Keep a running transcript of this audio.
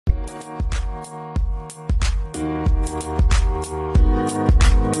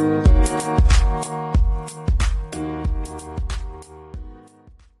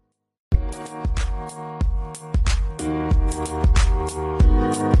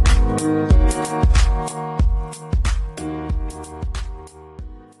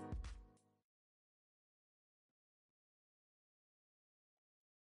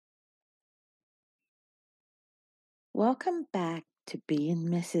Welcome back to Being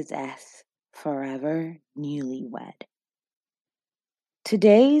Mrs. S, Forever Newlywed.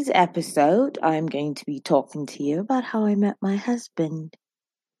 Today's episode, I'm going to be talking to you about how I met my husband.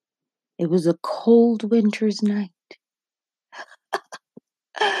 It was a cold winter's night.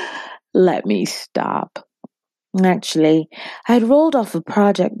 Let me stop. Actually, I had rolled off a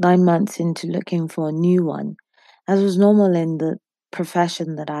project 9 months into looking for a new one, as was normal in the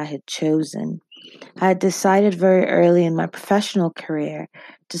profession that I had chosen. I had decided very early in my professional career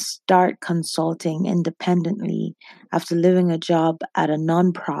to start consulting independently after leaving a job at a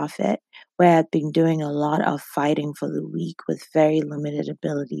nonprofit where I had been doing a lot of fighting for the weak with very limited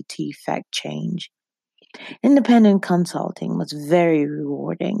ability to effect change. Independent consulting was very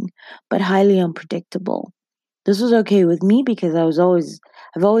rewarding, but highly unpredictable. This was okay with me because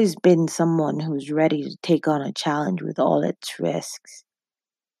I've always been someone who's ready to take on a challenge with all its risks.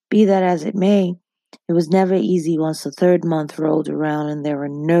 Be that as it may, it was never easy once the third month rolled around and there were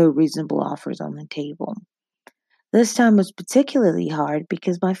no reasonable offers on the table. This time was particularly hard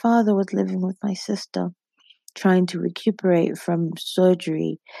because my father was living with my sister, trying to recuperate from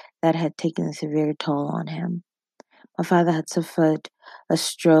surgery that had taken a severe toll on him. My father had suffered a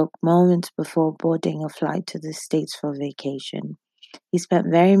stroke moments before boarding a flight to the States for vacation. He spent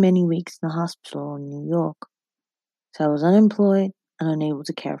very many weeks in the hospital in New York, so I was unemployed and unable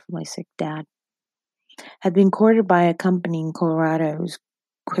to care for my sick dad. Had been courted by a company in Colorado whose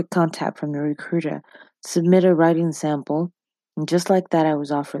quick contact from the recruiter to submit a writing sample, and just like that I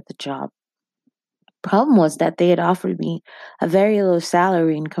was offered the job. Problem was that they had offered me a very low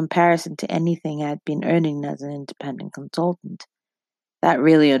salary in comparison to anything I had been earning as an independent consultant. That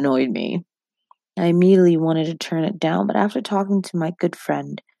really annoyed me. I immediately wanted to turn it down, but after talking to my good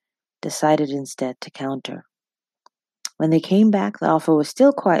friend, decided instead to counter. When they came back, the offer was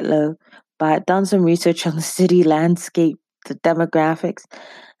still quite low, but I had done some research on the city landscape, the demographics,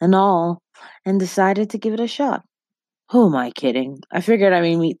 and all, and decided to give it a shot. Who am I kidding? I figured I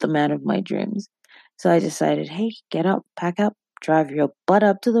would meet the man of my dreams. So I decided, hey, get up, pack up, drive your butt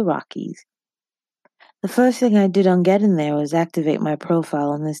up to the Rockies. The first thing I did on getting there was activate my profile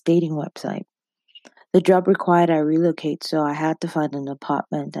on this dating website. The job required I relocate, so I had to find an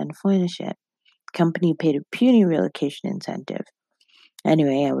apartment and furnish it. The company paid a puny relocation incentive.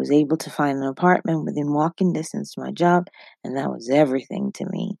 Anyway, I was able to find an apartment within walking distance to my job, and that was everything to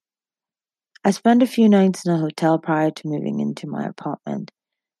me. I spent a few nights in a hotel prior to moving into my apartment.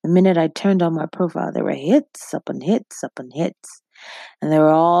 The minute I turned on my profile, there were hits upon hits upon hits, and they were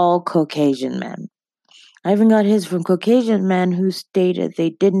all Caucasian men. I even got hits from Caucasian men who stated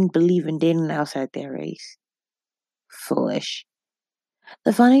they didn't believe in dating outside their race. Foolish.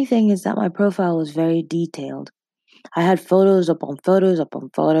 The funny thing is that my profile was very detailed. I had photos upon photos upon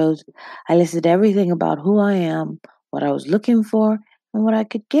photos. I listed everything about who I am, what I was looking for, and what I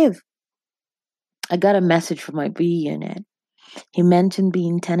could give. I got a message from my B unit. He mentioned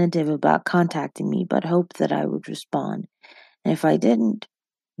being tentative about contacting me, but hoped that I would respond. And if I didn't,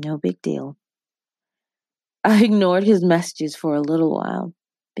 no big deal. I ignored his messages for a little while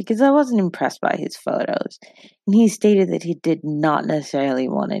because I wasn't impressed by his photos, and he stated that he did not necessarily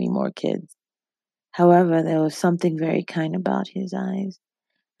want any more kids. However, there was something very kind about his eyes,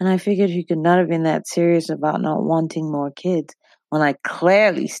 and I figured he could not have been that serious about not wanting more kids when I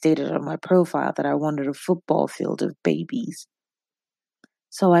clearly stated on my profile that I wanted a football field of babies.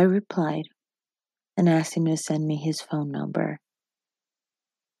 So I replied and asked him to send me his phone number.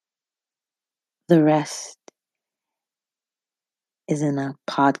 The rest is in a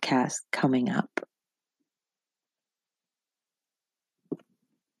podcast coming up.